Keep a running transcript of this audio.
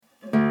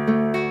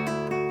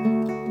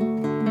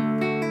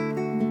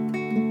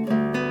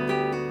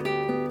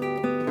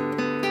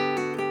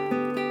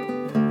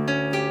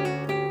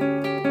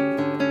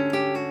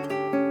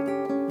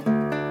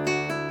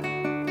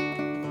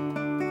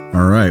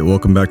right,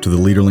 welcome back to the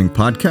LeaderLink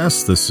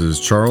podcast. This is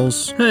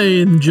Charles.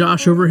 Hey, and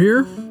Josh over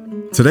here.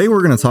 Today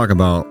we're going to talk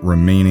about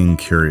remaining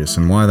curious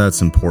and why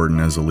that's important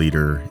as a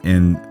leader.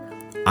 And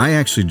I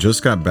actually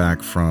just got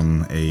back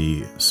from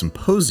a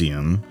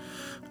symposium.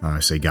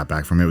 I say got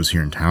back from, it was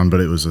here in town, but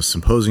it was a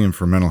symposium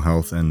for mental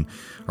health. And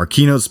our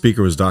keynote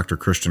speaker was Dr.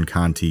 Christian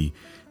Conti.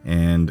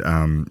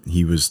 And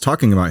he was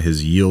talking about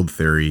his yield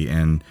theory.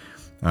 And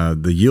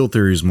the yield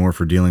theory is more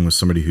for dealing with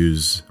somebody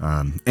who's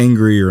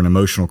angry or an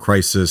emotional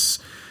crisis.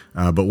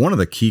 But one of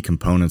the key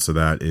components of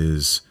that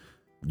is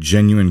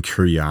genuine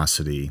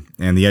curiosity.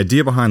 And the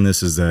idea behind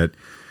this is that,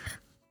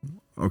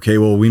 okay,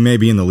 well, we may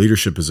be in the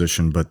leadership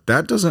position, but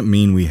that doesn't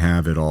mean we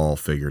have it all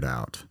figured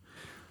out.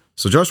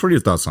 So Josh, what are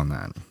your thoughts on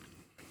that?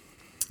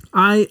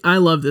 I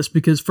love this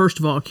because, first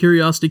of all,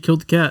 curiosity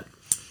killed the cat.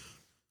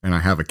 And I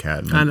have a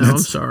cat. I know, I'm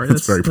sorry.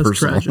 That's very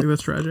personal. Tragic.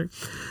 That's tragic.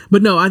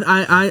 But no,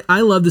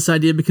 I love this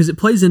idea because it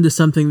plays into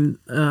something,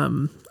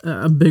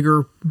 a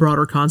bigger,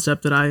 broader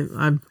concept that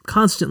I'm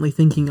constantly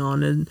thinking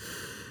on. And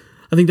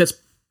I think that's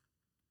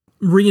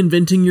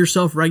reinventing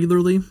yourself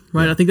regularly,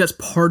 right? Yeah. I think that's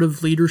part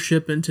of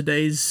leadership in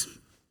today's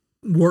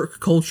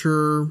work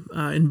culture,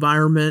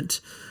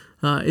 environment,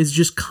 is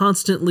just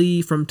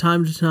constantly from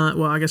time to time.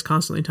 Well, I guess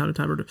constantly time to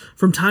time, or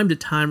from time to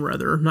time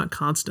rather, not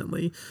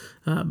constantly,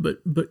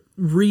 but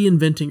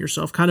reinventing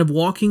yourself, kind of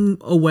walking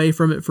away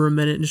from it for a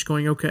minute and just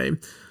going, okay,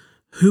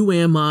 who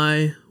am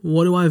I?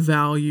 What do I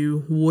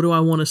value? What do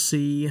I want to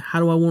see? How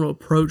do I want to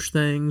approach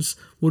things?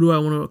 What do I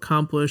want to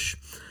accomplish?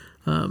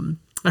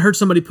 I heard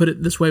somebody put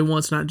it this way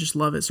once, and I just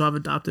love it, so I've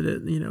adopted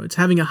it. You know, it's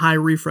having a high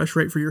refresh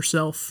rate for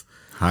yourself.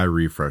 High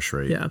refresh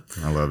rate. Yeah.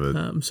 I love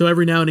it. So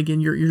every now and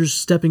again, you're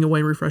just stepping away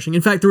and refreshing.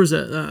 In fact, there was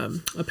a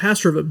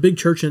pastor of a big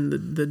church in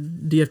the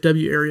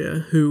DFW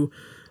area who,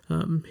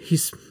 I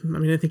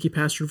think he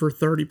pastored for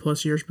 30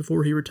 plus years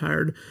before he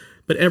retired,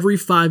 but every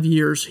 5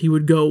 years he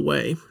would go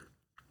away.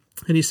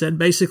 And he said,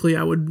 basically,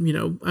 I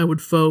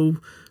would faux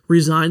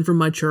resign from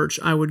my church.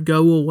 I would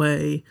go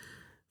away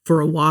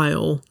for a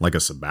while. Like a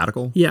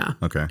sabbatical? Yeah.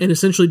 Okay. And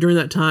essentially during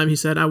that time, he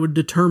said, I would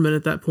determine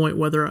at that point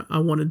whether I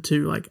wanted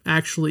to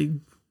actually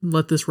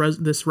let this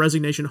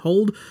resignation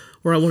hold,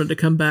 or I wanted to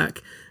come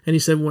back. And he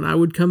said, when I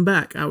would come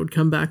back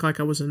like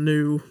I was the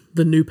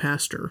new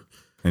pastor.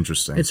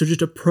 Interesting. And so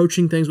just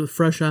approaching things with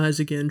fresh eyes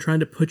again,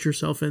 trying to put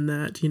yourself in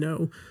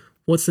that,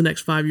 what's the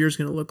next 5 years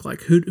going to look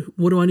like?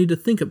 What do I need to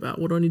think about?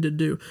 What do I need to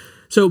do?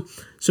 So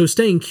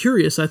staying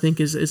curious, I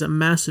think, is a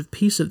massive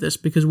piece of this,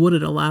 because what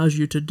it allows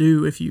you to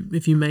do if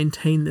you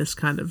maintain this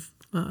kind of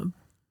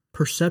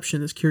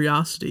perception, this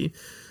curiosity,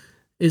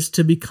 is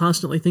to be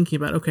constantly thinking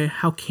about, okay,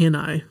 how can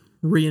I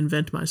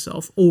reinvent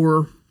myself,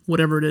 or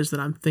whatever it is that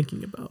I'm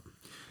thinking about.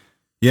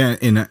 Yeah,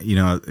 and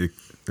it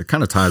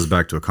kind of ties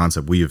back to a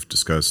concept we have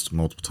discussed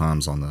multiple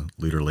times on the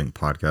LeaderLink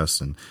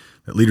podcast, and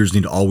that leaders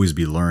need to always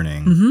be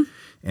learning, mm-hmm.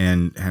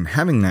 and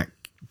having that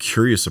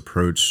curious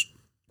approach,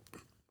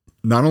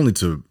 not only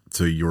to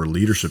your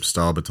leadership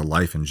style, but to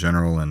life in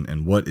general,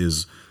 and what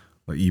is,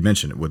 like you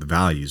mentioned it, with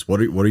values. What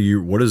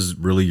is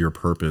really your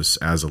purpose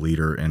as a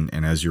leader, and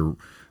as your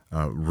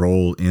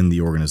role in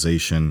the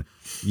organization?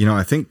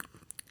 I think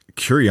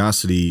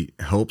curiosity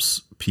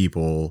helps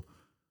people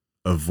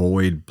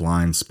avoid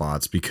blind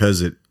spots,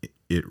 because it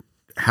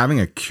having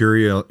a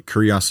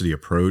curiosity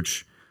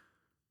approach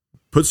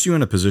puts you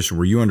in a position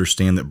where you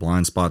understand that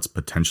blind spots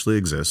potentially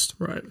exist.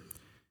 Right.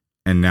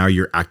 And now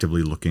you're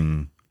actively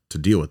looking to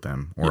deal with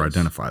them or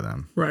identify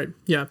them. Right.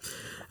 Yeah.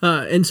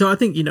 And so I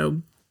think,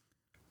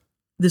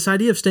 this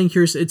idea of staying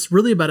curious, it's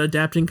really about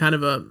adapting kind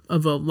of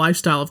a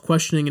lifestyle of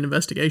questioning and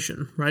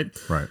investigation, right?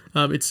 Right.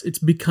 It's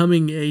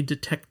becoming a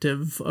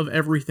detective of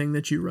everything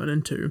that you run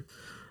into.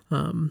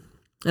 And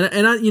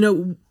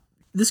I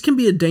this can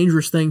be a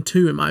dangerous thing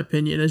too, in my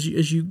opinion, as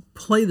you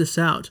play this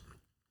out.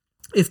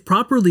 If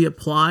properly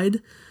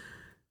applied,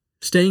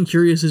 staying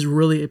curious is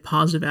really a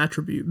positive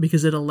attribute,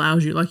 because it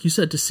allows you, like you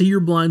said, to see your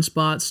blind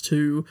spots,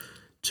 to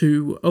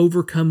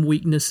overcome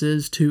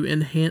weaknesses, to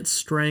enhance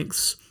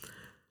strengths.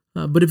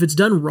 But if it's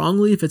done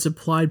wrongly, if it's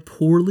applied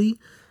poorly,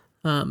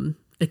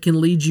 it can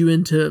lead you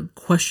into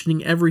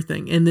questioning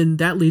everything, and then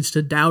that leads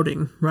to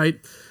doubting, right?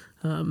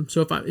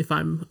 So if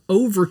I'm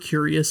over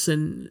curious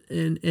and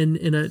in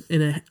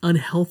an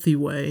unhealthy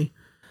way,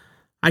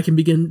 I can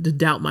begin to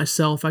doubt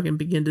myself. I can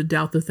begin to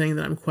doubt the thing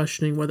that I'm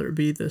questioning, whether it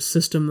be the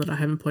system that I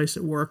have in place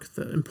at work,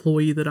 the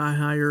employee that I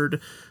hired,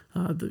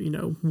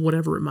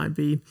 whatever it might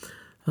be.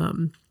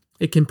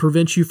 It can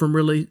prevent you from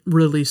really,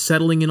 really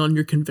settling in on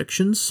your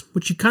convictions,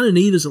 which you kind of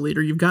need as a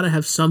leader. You've got to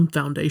have some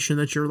foundation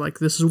that you're like,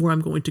 this is where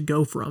I'm going to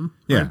go from.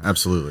 Yeah, right?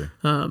 Absolutely.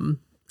 And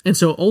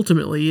so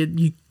ultimately,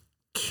 you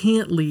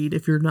can't lead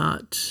if you're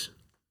not,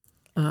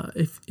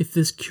 if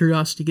this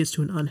curiosity gets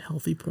to an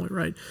unhealthy point,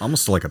 right?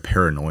 Almost like a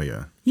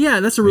paranoia.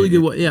 Yeah, that's a really good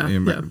one.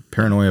 Yeah.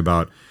 Paranoia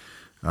about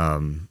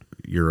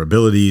your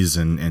abilities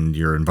and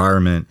your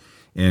environment.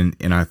 And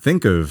I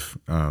think of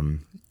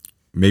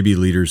maybe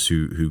leaders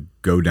who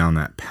go down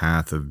that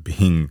path of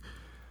being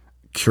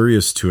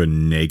curious to a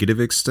negative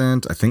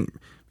extent. I think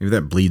maybe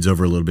that bleeds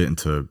over a little bit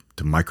into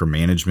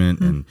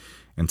micromanagement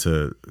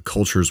into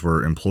cultures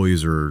where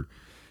employees are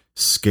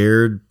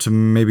scared to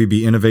maybe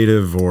be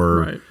innovative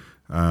or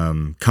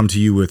come to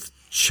you with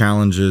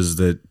challenges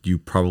that you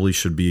probably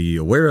should be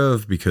aware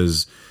of,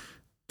 because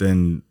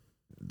then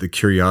the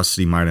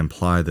curiosity might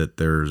imply that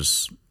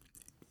there's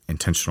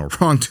intentional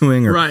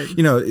wrongdoing or,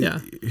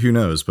 who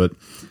knows? But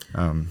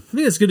I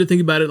think it's good to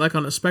think about it like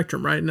on a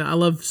spectrum, right?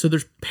 And so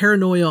there's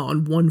paranoia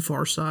on one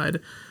far side.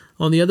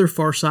 On the other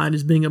far side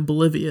is being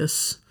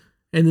oblivious.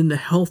 And then the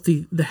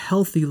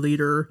healthy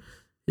leader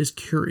is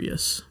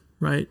curious,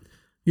 right?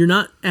 You're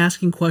not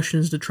asking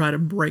questions to try to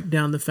break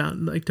down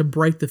to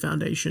break the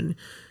foundation.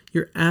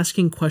 You're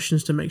asking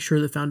questions to make sure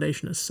the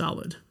foundation is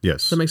solid.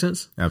 Yes. Does that make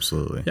sense?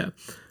 Absolutely. Yeah.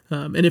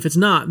 And if it's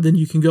not, then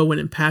you can go in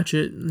and patch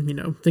it.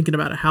 Thinking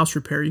about a house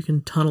repair, you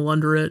can tunnel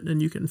under it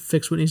and you can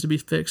fix what needs to be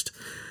fixed.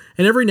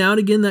 And every now and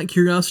again, that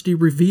curiosity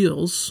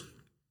reveals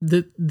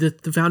that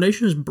the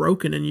foundation is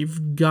broken and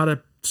you've got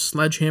to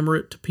sledgehammer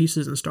it to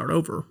pieces and start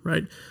over,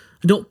 right?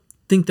 I don't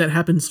think that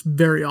happens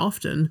very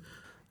often.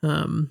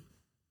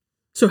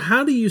 So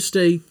how do you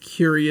stay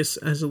curious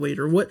as a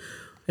leader?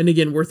 And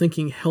again, we're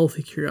thinking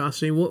healthy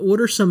curiosity.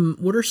 What are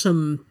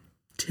some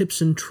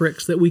tips and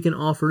tricks that we can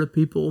offer to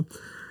people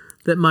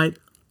that might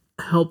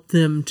help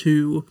them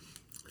to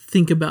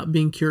think about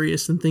being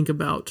curious and think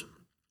about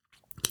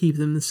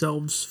keeping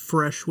themselves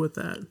fresh with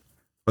that?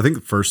 I think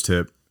the first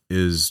tip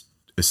is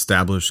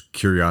establish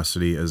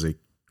curiosity as a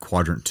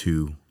quadrant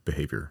 2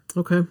 behavior.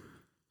 Okay.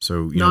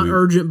 So not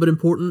urgent, but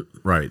important.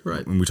 Right.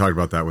 And we talked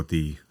about that with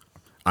the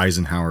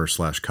Eisenhower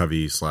 /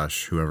 Covey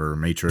 / whoever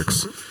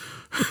matrix.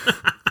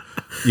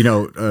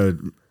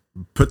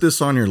 Put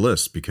this on your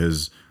list,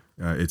 because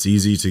it's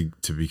easy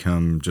to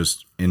become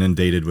just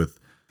inundated with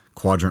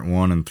quadrant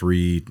 1 and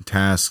 3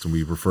 tasks.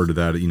 We refer to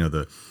that,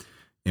 the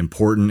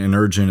important and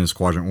urgent is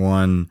quadrant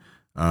 1.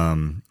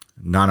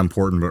 Not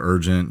important but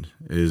urgent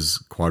is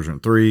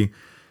quadrant 3.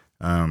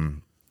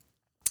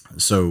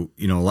 So,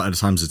 a lot of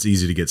times it's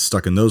easy to get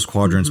stuck in those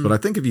quadrants. Mm-hmm. But I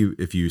think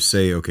if you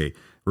say, okay,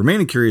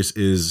 remaining curious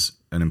is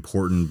an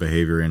important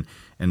behavior,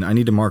 and I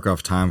need to mark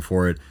off time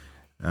for it,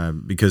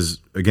 because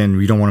again,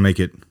 we don't want to make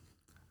it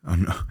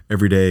an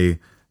everyday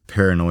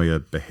paranoia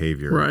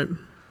behavior. Right.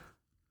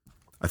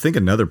 I think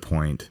another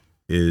point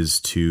is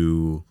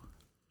to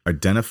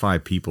identify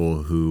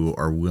people who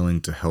are willing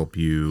to help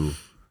you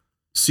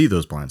see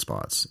those blind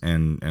spots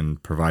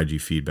and provide you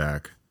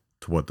feedback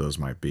to what those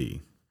might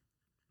be.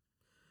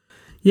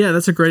 Yeah,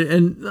 that's a great,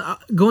 and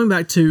going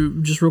back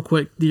to just real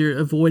quick, the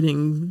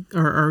avoiding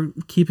or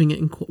keeping it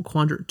in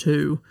quadrant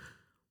 2,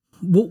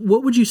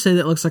 what would you say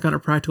that looks like on a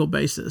practical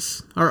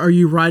basis? Are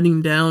you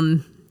writing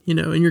down,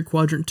 in your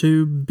quadrant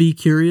 2, be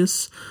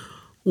curious,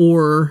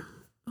 or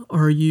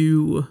are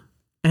you,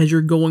 as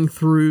you're going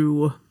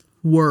through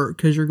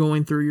work, as you're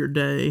going through your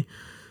day,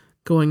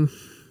 I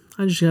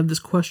just have this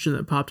question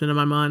that popped into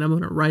my mind. I'm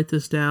going to write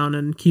this down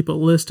and keep a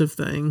list of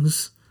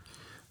things.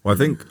 Well, I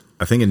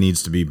think it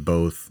needs to be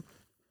both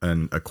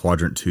a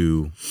quadrant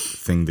 2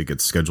 thing that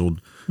gets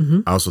scheduled. Mm-hmm.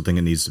 I also think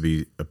it needs to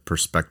be a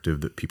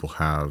perspective that people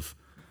have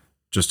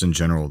just in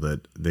general,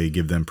 that they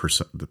give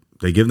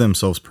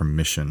themselves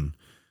permission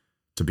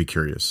to be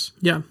curious.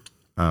 Yeah.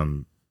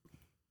 And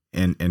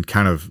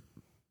kind of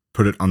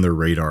put it on their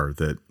radar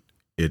that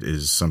it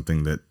is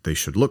something that they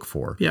should look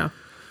for. Yeah.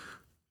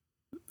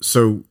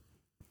 So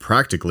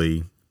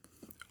practically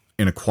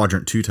in a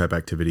quadrant 2 type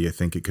activity, I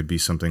think it could be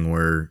something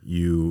where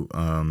you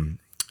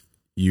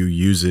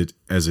use it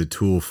as a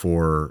tool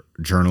for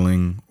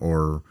journaling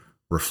or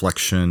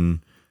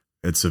reflection.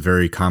 It's a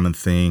very common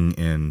thing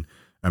in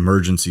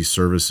emergency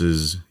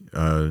services,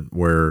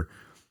 where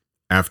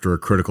after a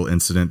critical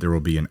incident, there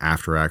will be an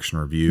after action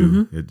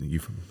review.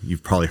 Mm-hmm.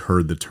 You've probably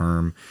heard the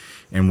term.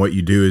 And what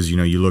you do is,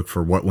 you look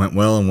for what went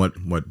well and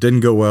what didn't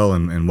go well,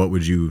 and what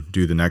would you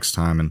do the next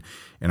time.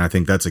 And I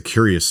think that's a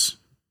curious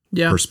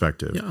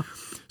perspective. Yeah.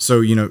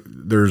 So,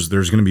 there's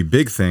going to be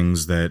big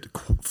things that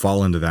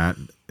fall into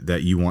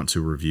that you want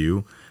to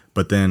review,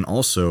 but then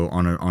also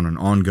on an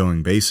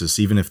ongoing basis,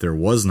 even if there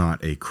was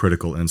not a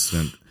critical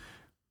incident,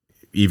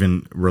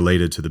 even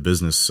related to the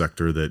business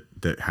sector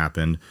that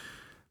happened,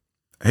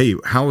 hey,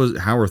 how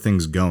are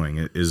things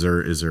going? Is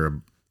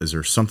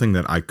there something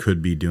that I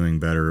could be doing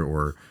better,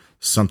 or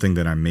something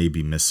that I may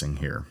be missing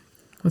here?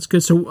 That's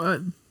good. So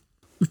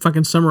if I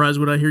can summarize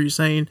what I hear you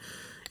saying,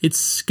 it's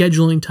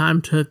scheduling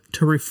time to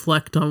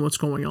reflect on what's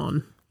going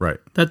on. Right.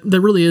 That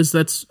really is.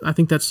 I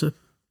think that's a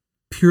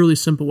purely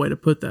simple way to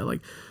put that.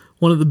 Like,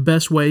 one of the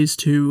best ways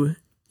to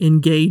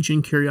engage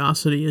in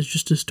curiosity is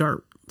just to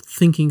start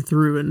thinking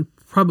through, and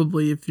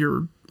probably, if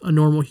you're a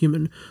normal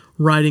human,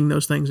 writing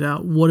those things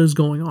out. What is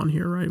going on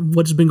here, right?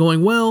 What's been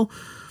going well?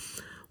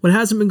 What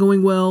hasn't been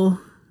going well?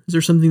 Is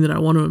there something that I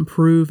want to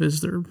improve?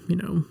 Is there,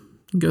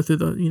 go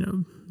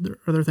through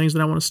are there things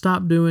that I want to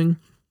stop doing?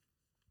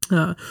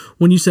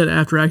 When you said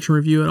after action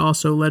review, it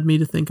also led me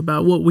to think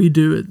about what we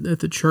do at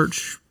the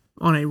church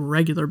on a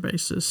regular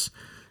basis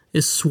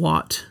is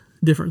SWAT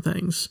different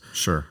things.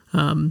 Sure.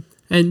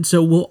 And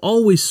so we'll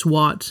always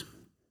SWAT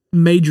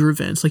major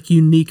events, like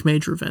unique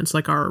major events,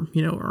 like our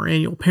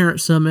annual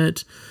parent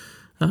summit,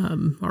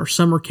 our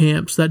summer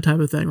camps, that type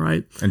of thing,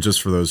 right? And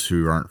just for those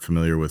who aren't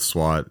familiar with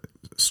SWOT,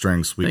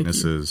 strengths,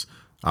 weaknesses,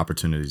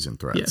 opportunities, and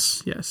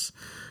threats. Yes.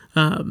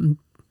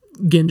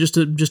 Again, just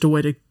a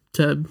way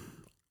to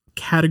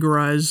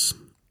categorize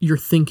your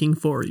thinking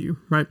for you,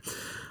 right?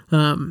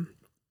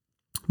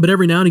 But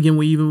every now and again,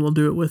 we even will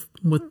do it with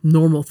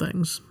normal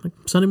things, like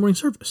Sunday morning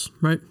service,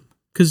 right?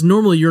 Because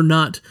normally you're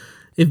not,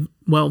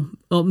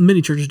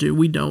 many churches do.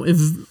 We don't.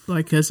 If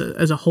like as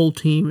a whole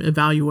team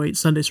evaluate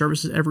Sunday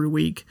services every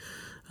week,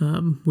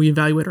 we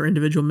evaluate our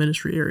individual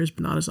ministry areas,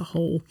 but not as a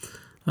whole,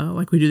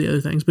 like we do the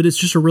other things. But it's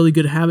just a really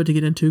good habit to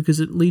get into because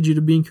it leads you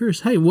to being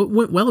curious. Hey, what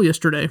went well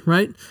yesterday,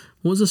 right?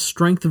 What was the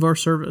strength of our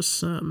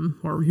service,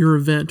 or your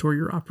event, or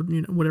your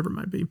whatever it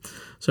might be.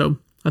 So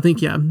I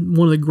think,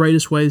 one of the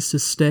greatest ways to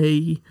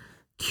stay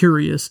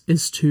curious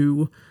is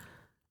to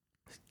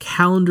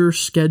calendar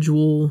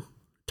schedule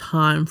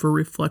time for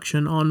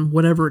reflection on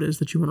whatever it is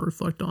that you want to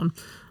reflect on,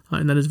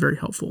 and that is very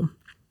helpful.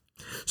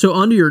 So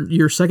on to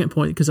your second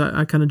point, because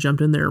I kind of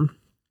jumped in there.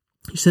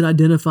 You said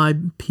identify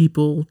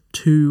people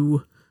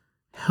to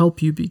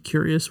help you be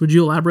curious. Would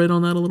you elaborate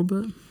on that a little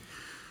bit?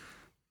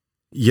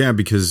 Yeah,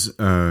 because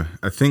I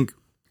think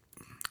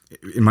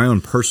in my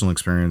own personal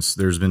experience,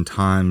 there's been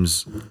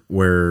times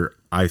where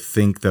I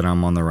think that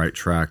I'm on the right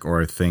track,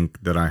 or I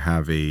think that I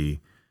have a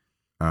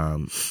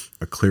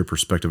clear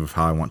perspective of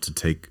how I want to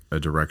take a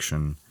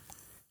direction,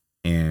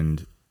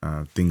 and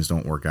things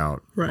don't work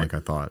out like I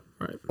thought.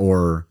 Right.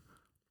 Or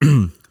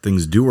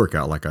things do work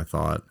out like I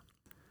thought,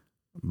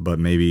 but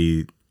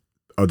maybe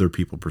other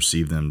people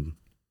perceive them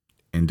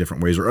in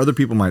different ways, or other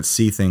people might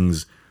see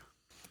things,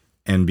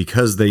 and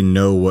because they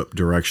know what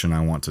direction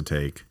I want to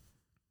take,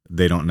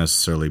 they don't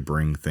necessarily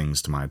bring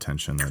things to my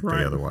attention that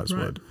they otherwise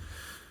would.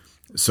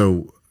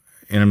 So,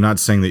 and I'm not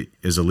saying that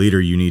as a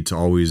leader, you need to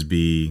always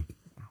be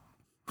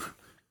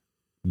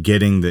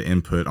getting the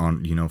input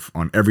on,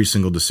 on every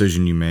single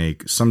decision you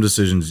make. Some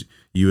decisions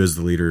you as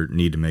the leader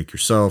need to make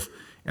yourself,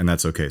 and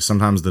that's okay.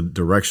 Sometimes the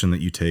direction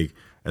that you take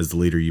as the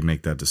leader, you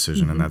make that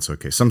decision, and that's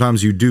okay.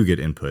 Sometimes you do get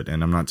input,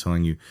 and I'm not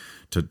telling you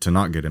to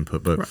not get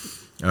input, but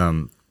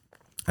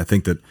I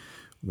think that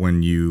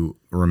when you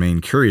remain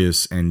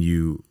curious and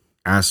you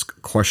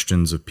ask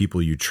questions of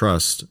people you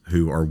trust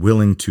who are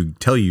willing to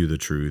tell you the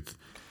truth,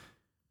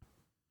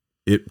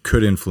 it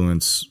could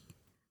influence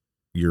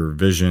your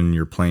vision,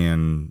 your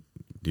plan,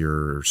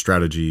 your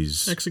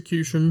strategies,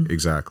 execution.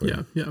 Exactly.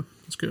 Yeah,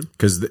 that's good.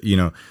 Because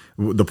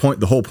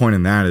the whole point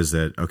in that is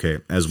that, okay,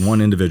 as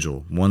one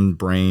individual, one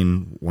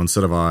brain, one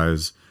set of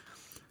eyes,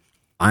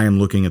 I am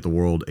looking at the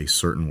world a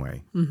certain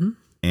way,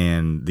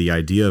 and the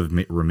idea of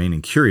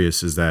remaining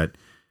curious is that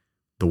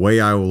the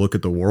way I will look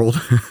at the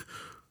world,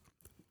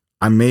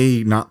 I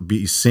may not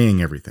be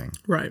seeing everything,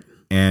 right?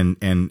 And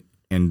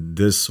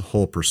this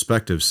whole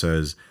perspective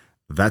says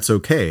that's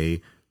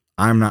okay.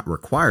 I'm not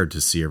required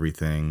to see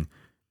everything,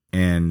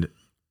 and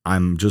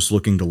I'm just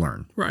looking to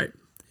learn. Right.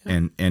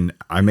 Yeah. And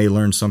I may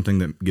learn something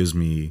that gives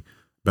me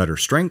better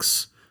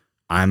strengths.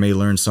 I may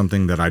learn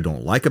something that I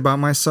don't like about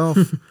myself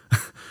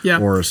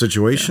or a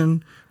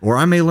situation, or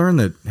I may learn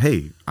that,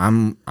 hey,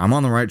 I'm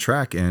on the right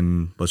track,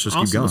 and let's just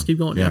keep going. Let's keep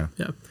going. Yeah.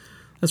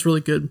 That's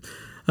really good.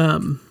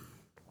 I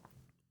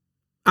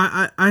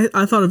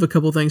thought of a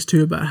couple things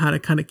too about how to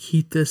kind of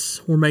keep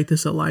this or make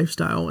this a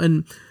lifestyle.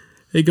 And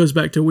it goes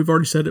back to, we've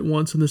already said it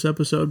once in this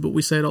episode, but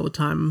we say it all the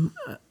time,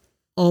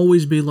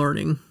 always be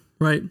learning,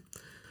 right?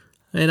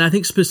 And I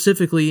think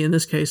specifically in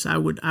this case, I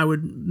would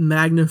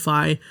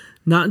magnify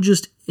not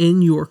just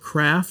in your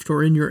craft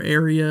or in your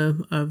area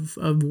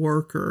of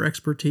work or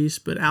expertise,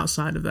 but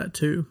outside of that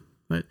too.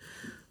 Right?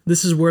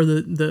 This is where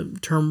the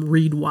term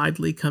read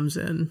widely comes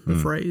in, the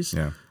phrase.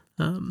 Yeah.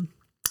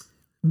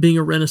 Being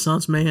a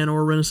Renaissance man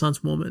or a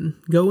Renaissance woman,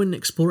 go and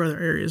explore other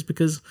areas,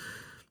 because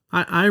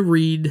I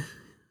read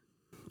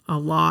a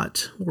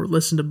lot or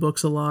listen to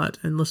books a lot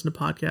and listen to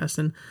podcasts,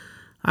 and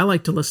I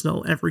like to listen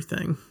to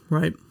everything,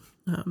 right?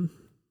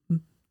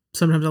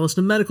 Sometimes I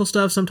listen to medical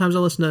stuff. Sometimes I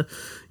listen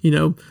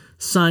to,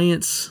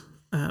 science.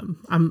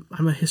 I'm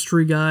a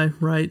history guy,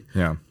 right?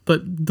 Yeah.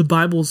 But the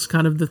Bible's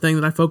kind of the thing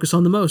that I focus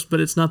on the most, but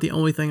it's not the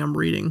only thing I'm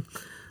reading.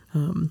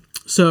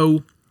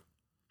 So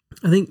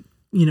I think,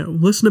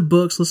 listen to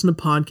books, listen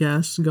to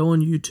podcasts, go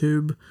on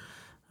YouTube,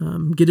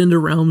 get into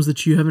realms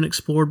that you haven't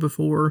explored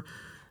before.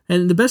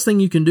 And the best thing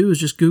you can do is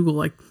just Google,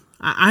 like,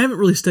 I haven't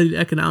really studied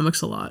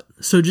economics a lot.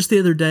 So just the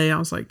other day I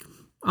was like,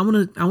 I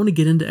want to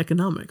get into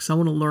economics. I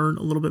want to learn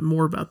a little bit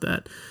more about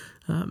that.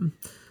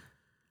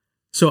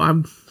 So I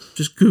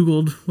just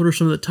Googled what are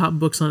some of the top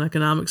books on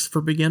economics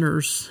for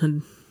beginners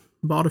and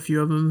bought a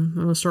few of them. I'm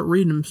going to start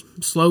reading them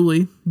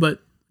slowly,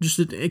 but just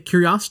a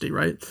curiosity,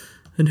 right?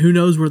 And who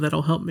knows where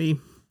that'll help me,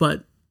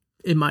 but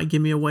it might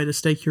give me a way to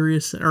stay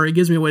curious, or it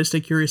gives me a way to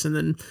stay curious, and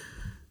then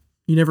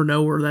you never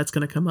know where that's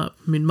going to come up.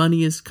 I mean,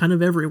 money is kind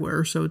of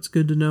everywhere, so it's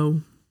good to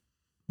know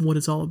what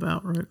it's all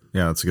about, right?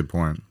 Yeah, that's a good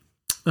point.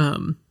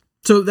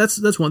 So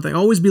that's one thing.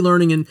 Always be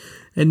learning,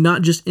 and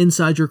not just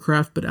inside your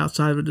craft, but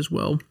outside of it as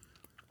well.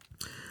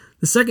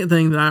 The second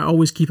thing that I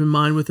always keep in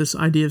mind with this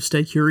idea of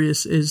stay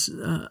curious is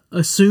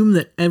assume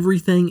that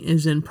everything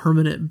is in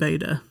permanent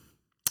beta.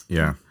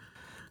 Yeah.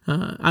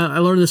 I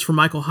learned this from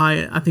Michael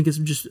Hyatt. I think it's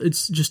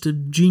just a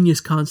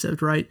genius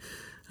concept, right?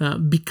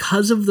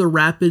 Because of the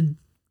rapid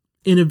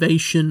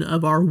innovation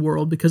of our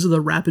world, because of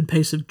the rapid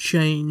pace of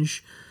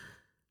change,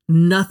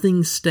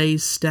 nothing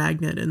stays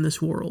stagnant in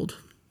this world.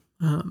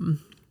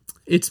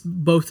 It's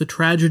both a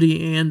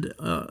tragedy and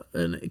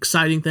an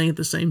exciting thing at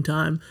the same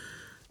time.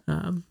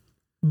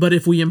 But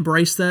if we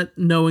embrace that,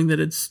 knowing that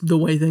it's the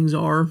way things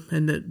are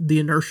and that the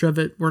inertia of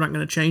it, we're not going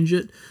to change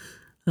it,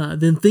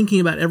 then thinking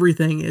about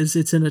everything is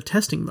it's in a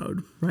testing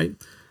mode, right?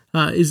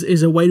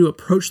 Is a way to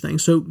approach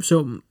things.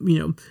 So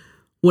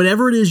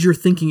whatever it is you're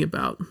thinking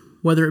about,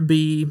 whether it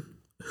be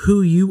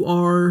who you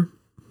are,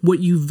 what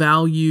you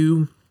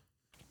value,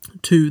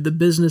 to the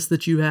business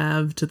that you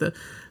have, to the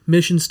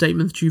mission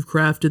statement that you've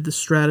crafted, the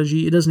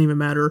strategy, it doesn't even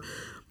matter,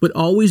 but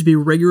always be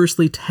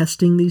rigorously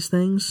testing these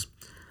things.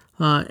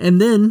 And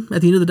then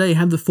at the end of the day,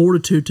 have the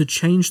fortitude to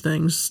change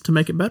things to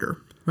make it better,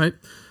 right?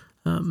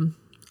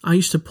 I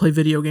used to play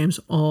video games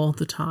all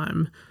the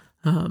time.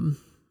 And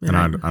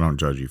I don't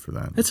judge you for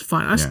that. It's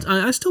fine.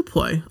 I still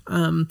play.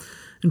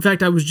 In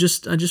fact, I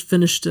just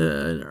finished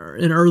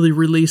an early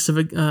release of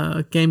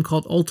a game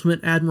called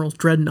Ultimate Admiral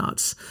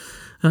Dreadnoughts.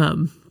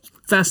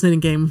 Fascinating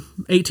game.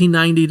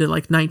 1890 to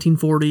like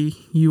 1940.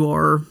 You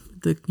are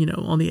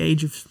on the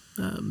age of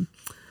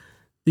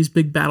these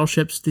big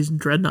battleships, these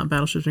dreadnought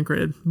battleships, and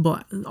created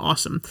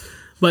awesome.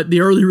 But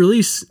the early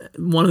release,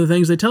 one of the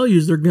things they tell you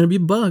is there are going to be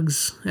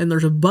bugs, and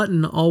there's a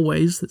button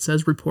always that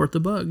says report the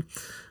bug.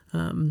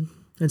 And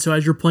so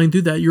as you're playing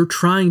through that, you're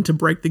trying to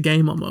break the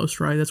game almost,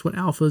 right? That's what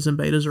alphas and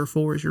betas are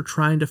for, is you're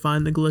trying to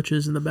find the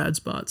glitches and the bad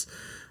spots.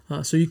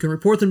 So you can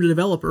report them to the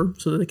developer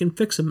so that they can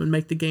fix them and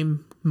make the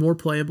game more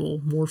playable,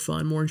 more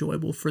fun, more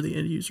enjoyable for the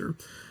end user.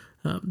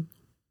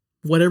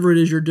 Whatever it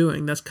is you're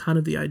doing, that's kind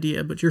of the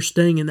idea, but you're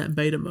staying in that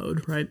beta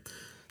mode, right?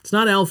 It's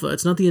not alpha,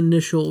 it's not the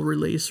initial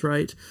release,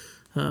 right?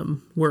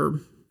 Where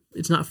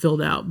it's not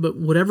filled out, but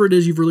whatever it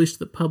is you've released to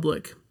the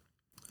public,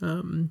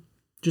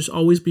 just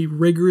always be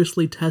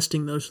rigorously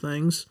testing those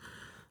things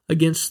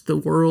against the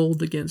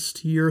world,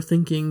 against your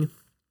thinking,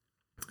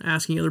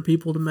 asking other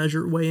people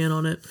to weigh in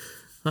on it,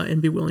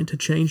 and be willing to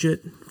change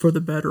it for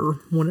the better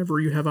whenever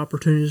you have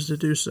opportunities to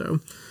do so.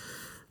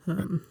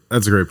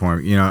 That's a great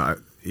point.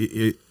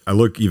 I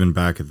look even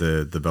back at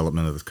the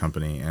development of this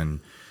company,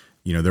 and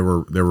there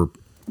were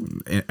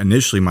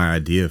initially my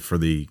idea for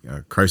the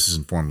Crisis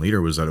Informed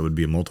Leader was that it would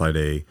be a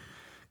multi-day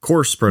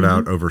course spread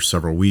out over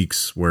several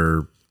weeks,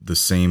 where the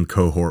same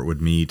cohort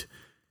would meet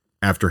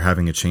after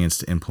having a chance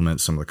to implement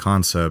some of the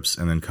concepts,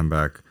 and then come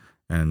back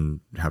and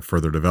have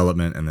further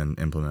development, and then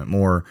implement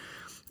more.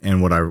 And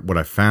what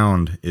I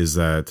found is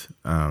that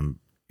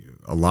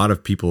a lot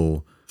of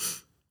people,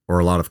 or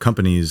a lot of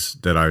companies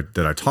that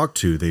I talked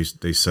to,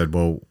 they said,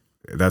 well,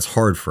 that's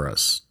hard for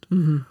us.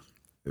 Mm-hmm.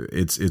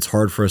 It's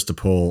hard for us to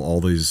pull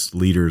all these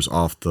leaders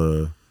off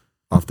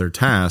their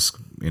task,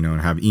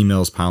 and have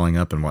emails piling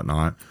up and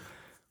whatnot.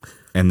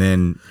 And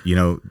then,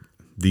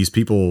 these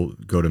people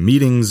go to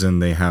meetings and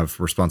they have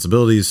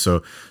responsibilities.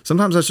 So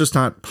sometimes that's just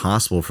not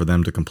possible for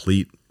them to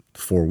complete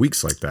 4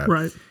 weeks like that.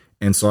 Right.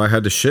 And so I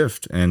had to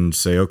shift and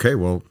say, okay,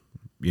 well,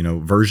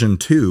 version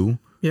 2.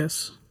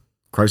 Yes.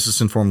 Crisis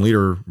Informed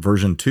Leader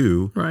version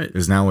 2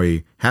 is now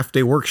a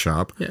half-day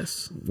workshop,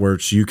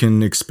 which you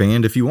can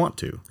expand if you want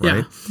to,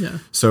 right? Yeah.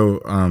 So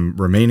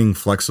remaining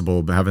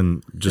flexible,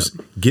 having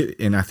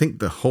and I think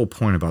the whole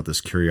point about this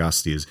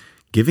curiosity is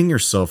giving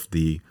yourself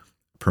the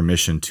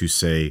permission to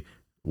say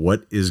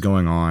what is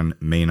going on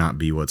may not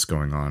be what's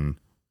going on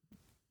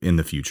in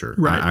the future.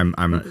 Right.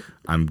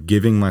 I'm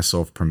giving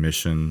myself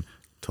permission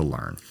to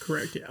learn.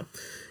 Correct. Yeah.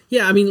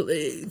 Yeah. I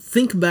mean,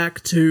 think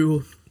back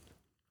to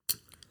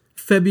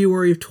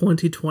February of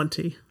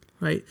 2020,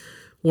 right?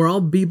 We're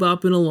all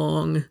bebopping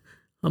along.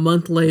 A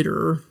month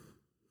later,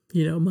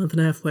 a month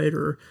and a half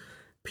later,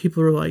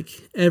 people are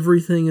like,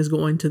 everything is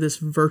going to this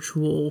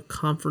virtual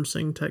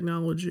conferencing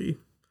technology.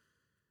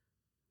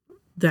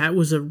 That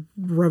was a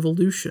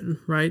revolution,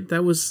 right?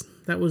 That was,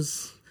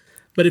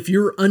 but if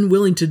you're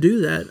unwilling to do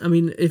that, I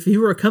mean, if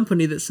you were a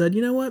company that said,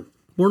 you know what,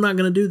 we're not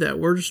going to do that.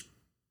 We're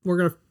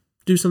going to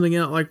do something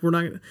else. Like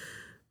you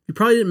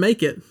probably didn't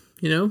make it,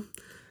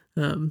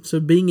 So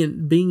being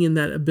in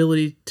that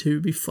ability to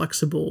be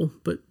flexible,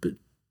 but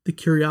the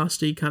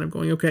curiosity kind of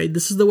going, okay,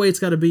 this is the way it's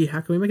got to be. How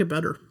can we make it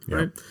better? Yep.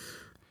 Right.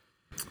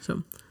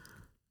 So.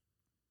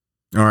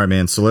 All right,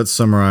 man. So let's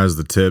summarize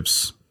the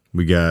tips.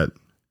 We got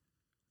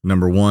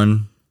number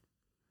 1,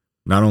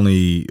 not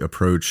only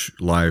approach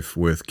life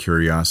with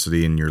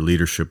curiosity and your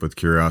leadership with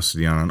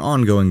curiosity on an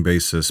ongoing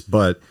basis,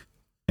 but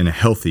in a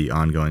healthy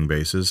ongoing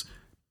basis.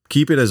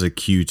 Keep it as a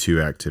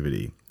Q2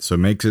 activity. So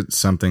make it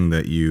something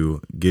that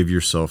you give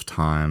yourself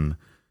time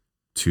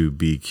to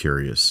be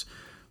curious.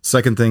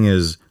 Second thing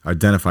is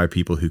identify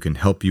people who can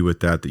help you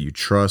with that you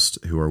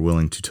trust, who are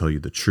willing to tell you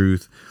the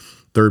truth.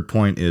 Third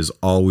point is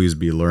always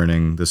be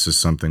learning. This is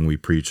something we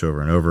preach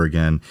over and over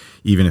again,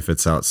 even if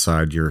it's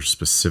outside your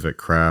specific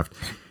craft.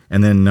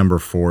 And then number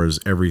 4 is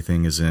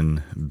everything is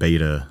in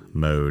beta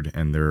mode,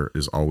 and there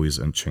is always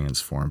a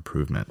chance for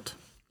improvement.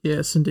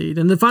 Yes, indeed.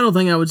 And the final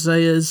thing I would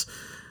say is,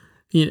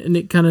 and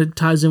it kind of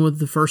ties in with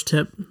the first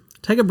tip,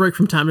 take a break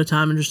from time to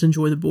time and just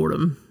enjoy the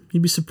boredom.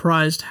 You'd be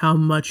surprised how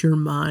much your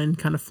mind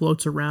kind of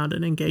floats around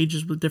and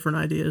engages with different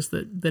ideas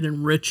that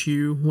enrich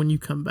you when you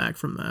come back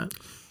from that.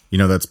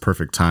 That's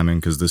perfect timing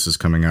because this is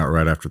coming out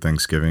right after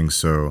Thanksgiving.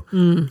 So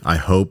I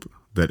hope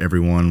that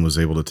everyone was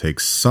able to take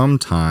some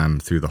time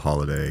through the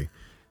holiday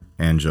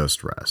and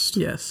just rest.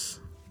 Yes.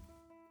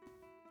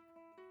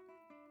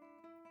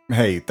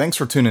 Hey, thanks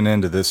for tuning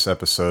in to this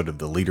episode of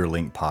the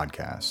LeaderLink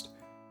podcast.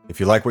 If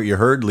you like what you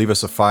heard, leave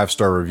us a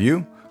 5-star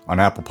review on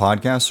Apple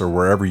Podcasts or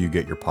wherever you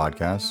get your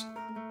podcasts.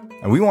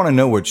 And we want to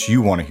know what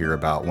you want to hear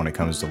about when it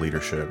comes to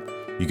leadership.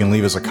 You can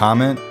leave us a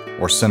comment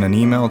or send an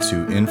email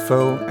to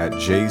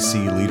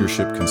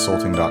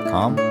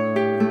info@jcleadershipconsulting.com.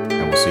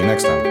 And we'll see you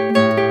next time.